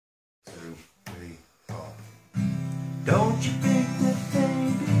Don't you think that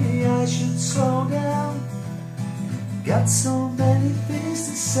maybe I should slow down? Got so many things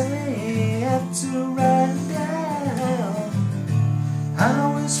to say, have to write it down.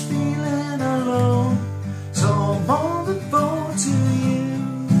 I was feeling alone, so I'm on the phone to you.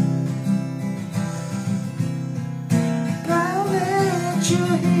 Now that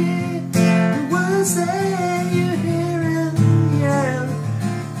you're here, the words that you're hearing, yeah,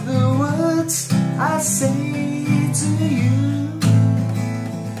 the words I say to you.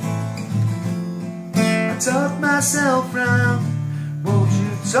 I talk myself round, won't you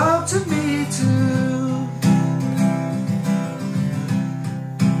talk to me too?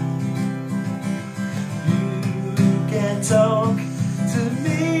 You can talk to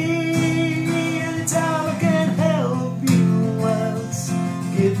me anytime I can help you else.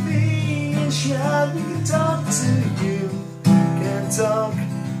 Give me a shot, you can talk to you. Can talk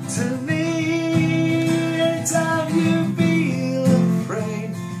to me anytime you feel afraid.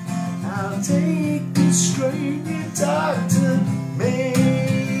 I'll take the strain, you talk to me.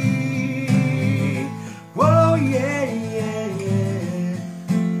 Whoa, yeah, yeah, yeah.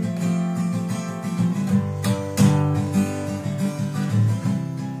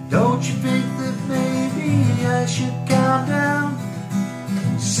 Don't you think that maybe I should calm down?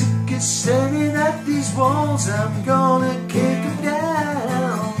 Sick of staring at these walls, I'm gonna kick them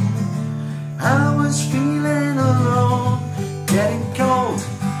down. I was feeling alone, getting cold,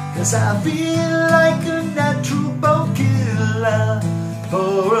 'cause I feel like a natural boat killer.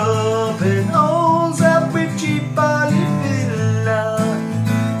 For up in holes up with cheap body villa.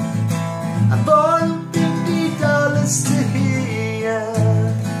 I bought $50 to hear ya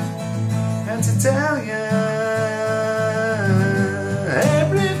and to tell ya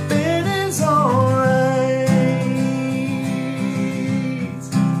everything is alright.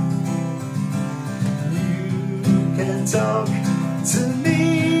 You can talk to me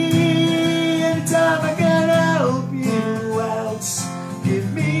anytime I can help you out. Give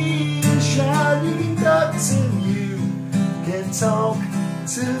me a shout, you can talk to you. Can talk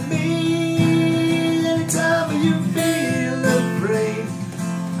to me anytime you feel afraid.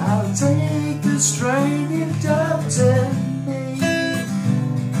 I'll take the strain, you talk to me.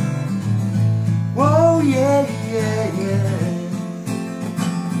 Whoa, yeah, yeah, yeah.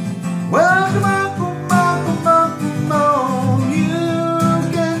 Well, come on, come on, come on, come on.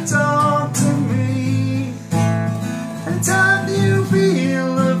 You can talk to me anytime you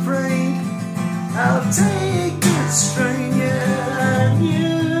feel afraid. I'll take the strain, yeah, and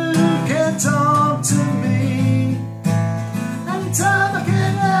you can talk to me anytime I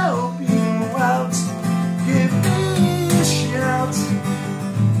can help you out. Give me a shout,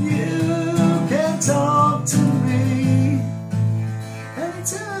 you can talk to me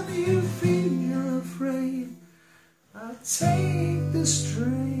anytime you feel afraid. I'll take the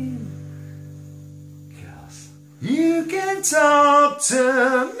strain, 'cause you can talk to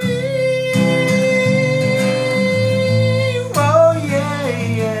me. Oh yeah,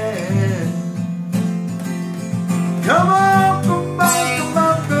 yeah. Come on, come on, come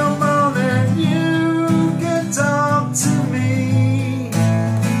on, come on, and you can talk to me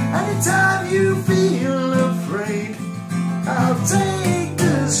anytime you feel afraid. I'll take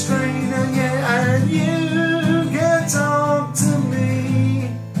the strain, and yeah, and you can talk to me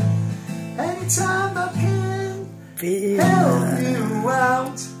anytime I can help you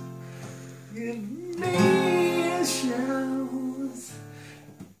out. Give me a shout,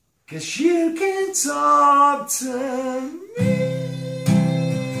 'cause you can talk to me.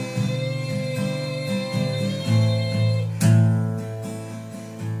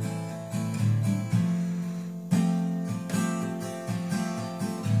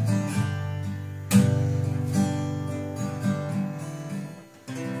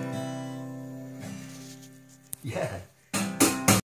 Yeah.